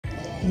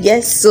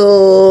Yes,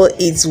 so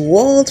it's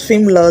World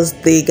Film Loss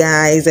Day,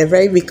 guys. A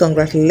very big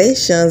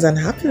congratulations and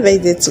happy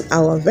birthday to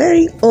our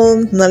very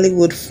own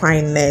Nollywood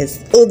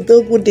finest,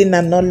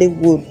 Odogwudina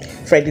Nollywood,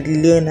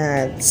 Fredrick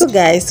Leonard. So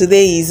guys,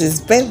 today is his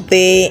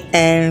birthday,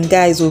 and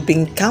guys, we've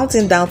been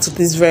counting down to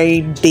this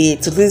very day,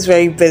 to this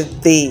very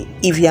birthday.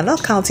 If you're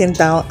not counting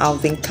down,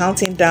 I've been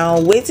counting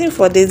down, waiting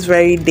for this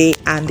very day,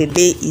 and the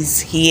day is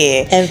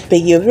here. And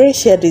Peggy Ovire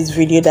shared this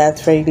video that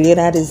Fredrick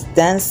Leonard is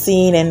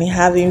dancing and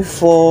having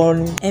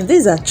fun, and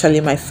this is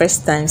actually my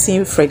first time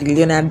seeing Fredrick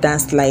Leonard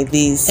dance like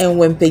this. And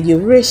when Peggy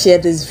Ovire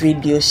shared this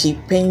video, she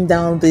penned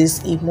down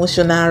this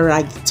emotional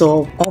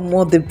ragtop,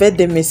 almost the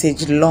birthday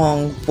message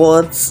long,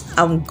 but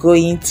I'm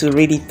going to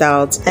read it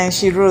out. And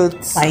she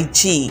wrote, "My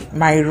G,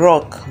 my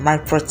rock, my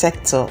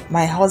protector,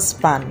 my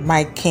husband,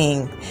 my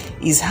king,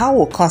 is how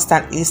we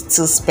constantly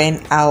still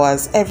spend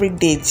hours every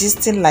day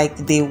gisting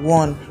like day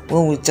one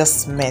when we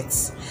just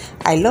met.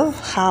 I love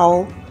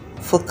how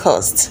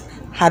focused,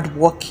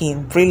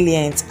 hardworking,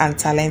 brilliant and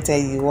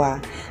talented you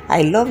are.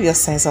 I love your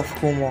sense of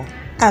humor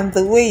and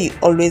the way you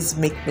always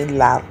make me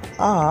laugh.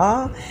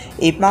 Ah,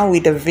 a man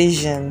with a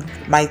vision,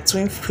 my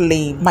twin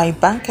flame, my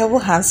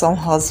bankable handsome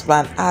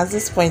husband. At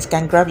this point, you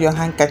can grab your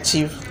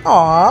handkerchief.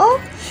 Ah,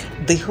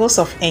 the host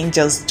of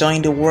angels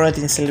join the world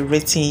in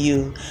celebrating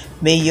you.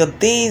 May your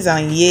days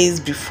and years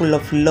be full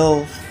of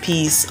love,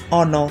 peace,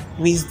 honor,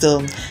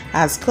 wisdom,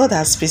 as God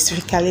has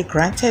specifically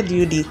granted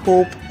you the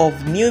hope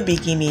of new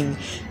beginning.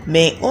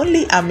 May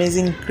only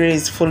amazing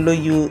grace follow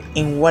you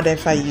in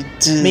whatever you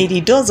do. May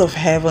the doors of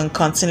heaven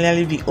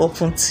continually be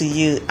open to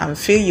you and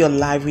fill your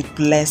life with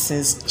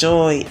blessings,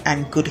 joy,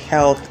 and good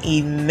health.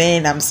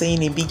 Amen." I'm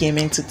saying a big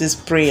amen to this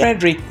prayer.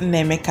 Fredrick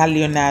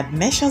Leonard,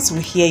 nations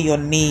will hear your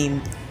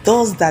name.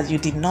 Doors that you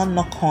did not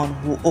knock on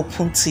will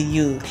open to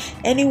you.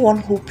 Anyone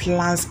who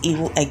plans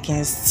evil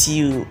against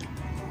you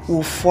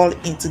will fall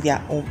into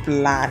their own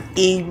plan.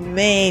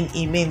 Amen.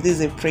 Amen. This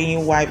is a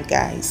praying wife,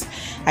 guys.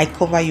 I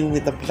cover you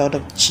with the blood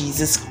of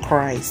Jesus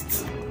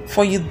Christ.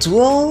 For you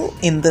dwell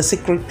in the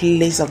secret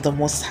place of the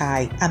Most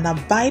High and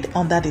abide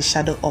under the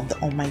shadow of the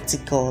Almighty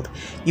God.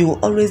 You will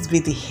always be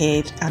the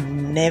head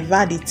and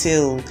never the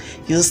tail.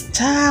 Your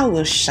star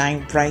will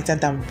shine brighter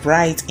than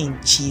bright in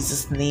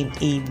Jesus' name.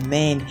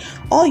 Amen.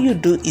 All you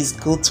do is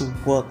go to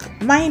work,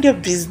 mind your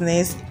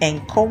business,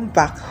 and come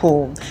back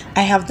home.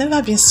 I have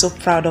never been so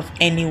proud of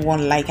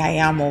anyone like I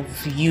am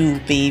of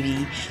you,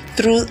 baby.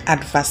 Through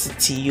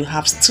adversity, you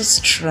have stood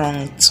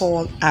strong,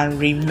 tall, and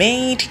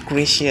remained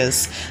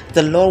gracious.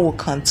 The Lord will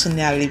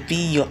continually be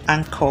your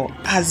anchor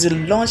as you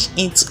launch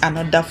into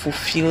another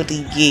fulfilled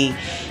year.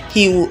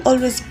 He will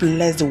always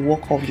bless the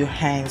work of your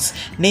hands.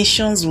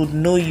 Nations will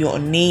know your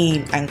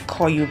name and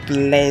call you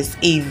blessed.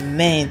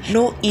 Amen.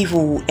 No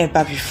evil will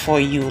ever befall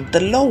you.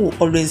 The Lord will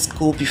always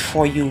go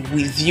before you,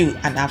 with you,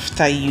 and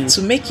after you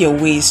to make your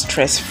way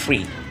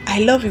stress-free. I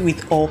love you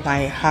with all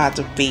my heart,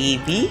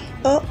 baby.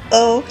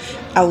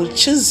 I will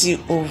choose you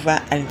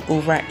over and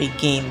over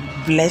again.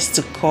 Blessed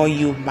to call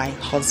you my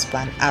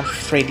husband,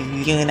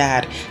 Fredrick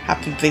Leonard.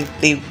 Happy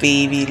birthday,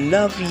 baby.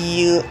 Love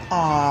you.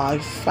 Oh, in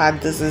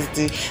fact, this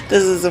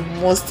is the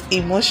most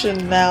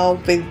emotional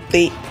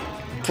birthday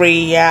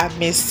prayer,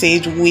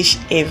 message, wish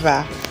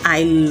ever.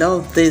 I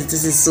love this.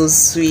 This is so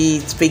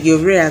sweet. Peggy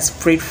Ovire has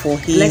prayed for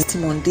him, blessed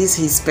him on this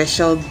his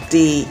special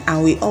day,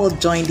 and we all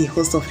join the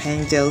host of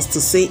angels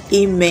to say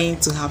amen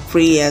to her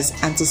prayers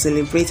and to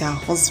celebrate her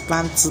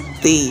husband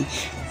today. In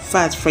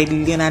fact,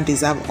 Fredrick Leonard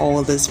deserves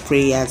all these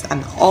prayers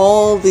and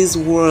all these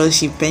words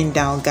she penned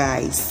down,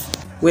 guys.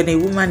 When a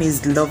woman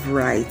is loved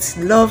right,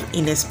 loved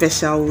in a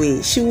special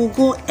way, she will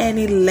go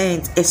any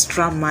length,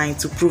 extra mile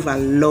to prove her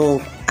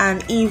love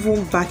and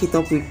even back it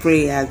up with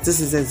prayers. This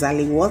is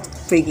exactly what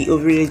Peggy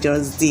Ovire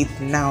just did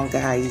now,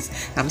 guys.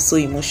 I'm so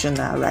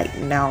emotional right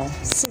now.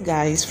 So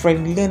guys,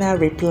 Fredrick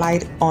Leonard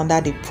replied under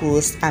the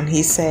post and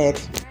he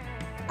said,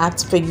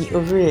 "At Peggy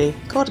Ovire,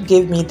 God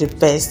gave me the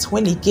best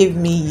when he gave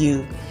me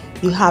you.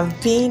 You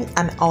have been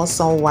an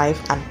awesome wife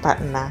and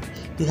partner.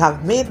 You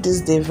have made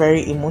this day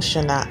very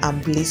emotional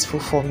and blissful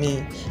for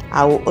me.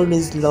 I will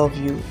always love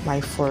you,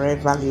 my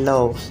forever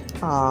love."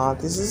 Oh,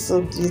 this is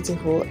so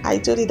beautiful. I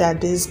told you that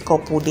this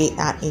couple, they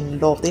are in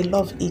love. They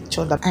love each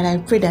other, and I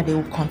pray that they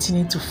will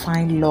continue to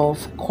find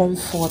love,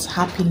 comfort,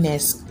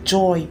 happiness,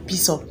 joy,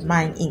 peace of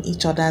mind in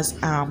each other's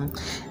arm,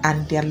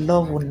 and their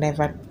love will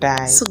never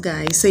die. So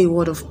guys, say a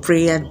word of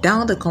prayer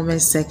down the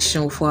comment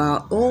section for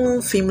our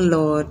own film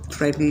Lord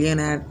Fredrick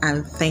Leonard,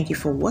 and thank you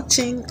for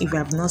watching. If you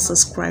have not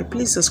subscribed,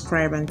 please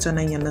subscribe and turn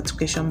on your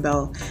notification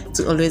bell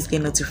to always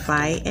get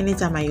notified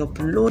anytime I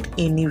upload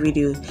any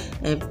video.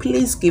 And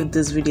please give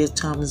this video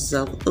thumbs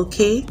up.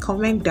 Okay,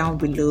 comment down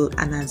below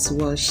and as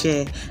well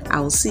share. I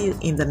will see you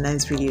in the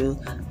next video.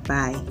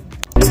 Bye.